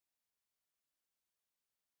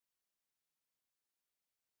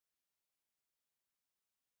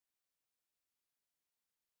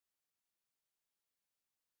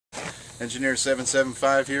Engineer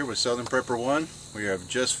 775 here with Southern Prepper 1. We have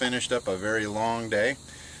just finished up a very long day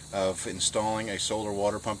of installing a solar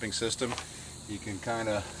water pumping system. You can kind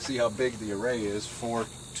of see how big the array is. 4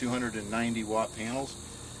 290 watt panels,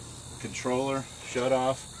 controller, shut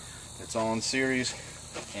off, it's all in series.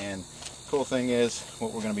 And cool thing is,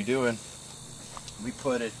 what we're going to be doing, we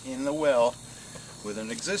put it in the well with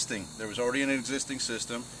there was already an existing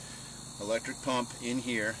system, electric pump in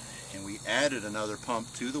here, and we added another pump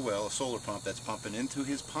to the well, a solar pump that's pumping into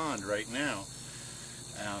his pond right now.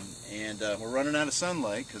 We're running out of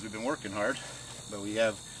sunlight because we've been working hard, but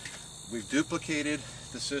we've duplicated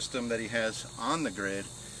the system that he has on the grid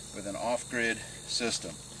with an off-grid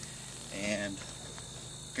system. And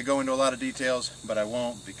I could go into a lot of details, but I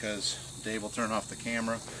won't because Dave will turn off the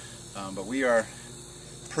camera. But we are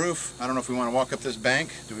proof. I don't know if we want to walk up this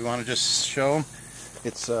bank. Do we want to just show them?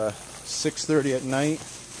 It's 6:30 at night.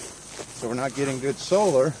 So we're not getting good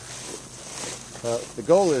solar. The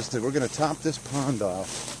goal is that we're going to top this pond off,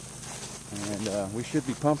 and we should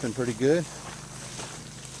be pumping pretty good.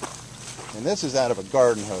 And this is out of a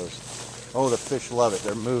garden hose. Oh, the fish love it.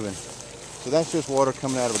 They're moving. So that's just water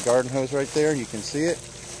coming out of a garden hose right there. You can see it.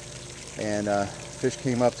 And fish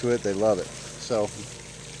came up to it. They love it. So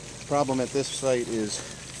the problem at this site is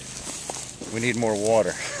we need more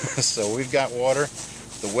water. So we've got water.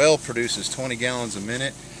 The well produces 20 gallons a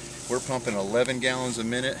minute. We're pumping 11 gallons a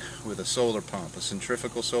minute with a solar pump, a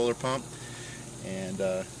centrifugal solar pump. And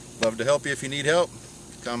love to help you if you need help.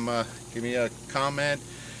 Come give me a comment.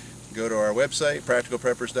 Go to our website,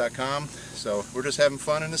 practicalpreppers.com. So we're just having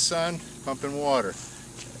fun in the sun, pumping water.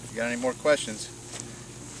 If you got any more questions,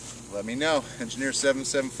 let me know. Engineer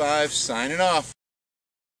 775 signing off.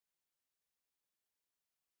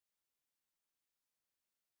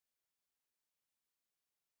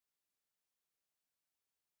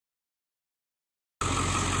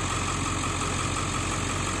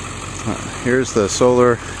 Here's the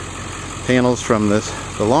solar panels from the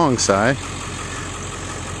long side.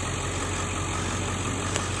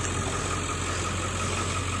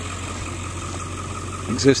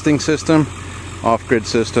 Existing system, off-grid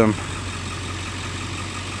system,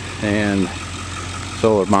 and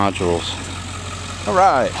solar modules.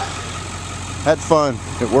 Alright, had fun.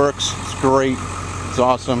 It works. It's great. It's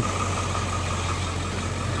awesome.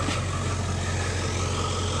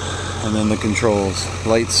 And then the controls.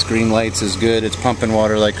 Lights, green lights is good. It's pumping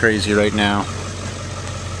water like crazy right now.